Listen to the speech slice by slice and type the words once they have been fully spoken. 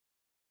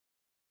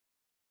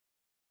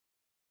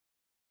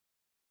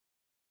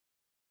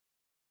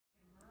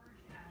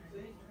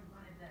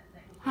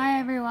Hi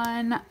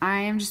everyone, I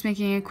am just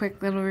making a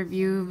quick little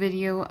review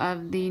video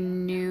of the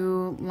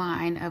new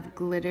line of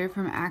glitter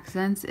from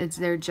Akzentz. It's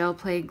their Gel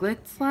Play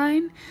Glitz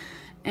line,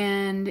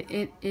 and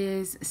it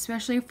is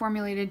specially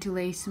formulated to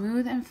lay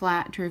smooth and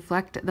flat to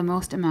reflect the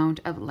most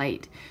amount of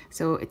light.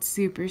 So it's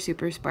super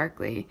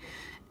sparkly.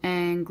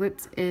 And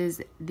Glitz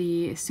is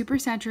the super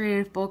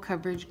saturated full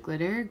coverage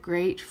glitter,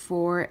 great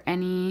for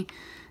any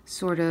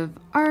sort of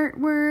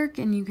artwork,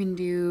 and you can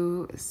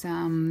do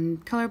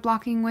some color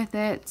blocking with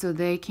it. So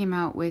they came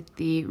out with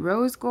the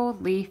rose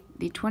gold leaf,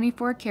 the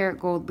 24 karat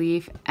gold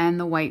leaf, and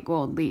the white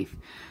gold leaf.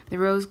 The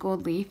rose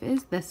gold leaf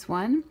is this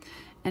one,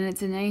 and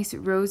it's a nice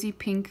rosy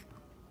pink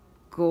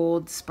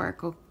gold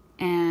sparkle,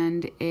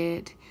 and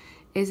it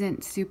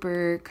isn't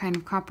super kind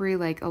of coppery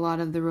like a lot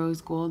of the rose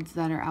golds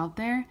that are out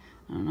there.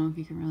 I don't know if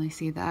you can really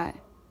see that.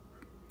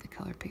 The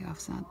color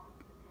payoff's not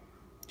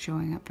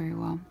showing up very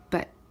well,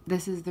 but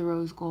this is the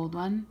rose gold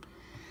one.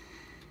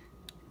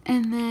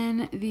 And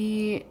then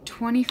the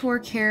 24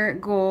 karat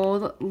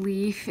gold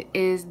leaf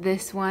is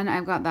this one.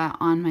 I've got that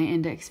on my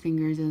index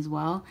fingers as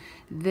well.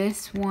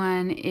 This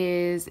one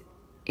is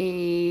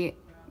a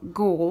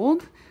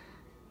gold.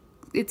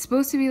 It's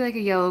supposed to be like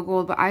a yellow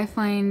gold, but I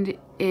find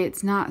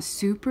it's not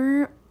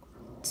super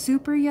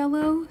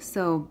yellow.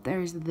 So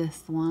there's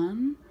this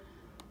one.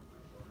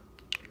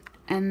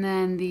 And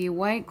then the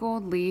white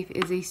gold leaf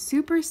is a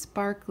super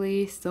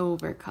sparkly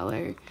silver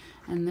color.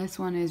 And this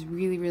one is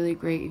really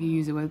great if you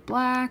use it with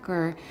black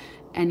or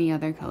any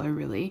other color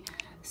really.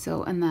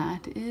 So, and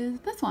that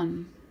is this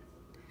one.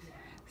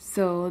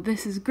 So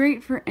this is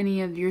great for any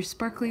of your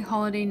sparkly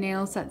holiday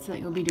nail sets that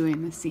you'll be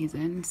doing this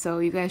season. So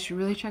you guys should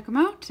really check them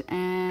out,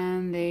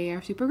 and they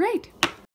are super great.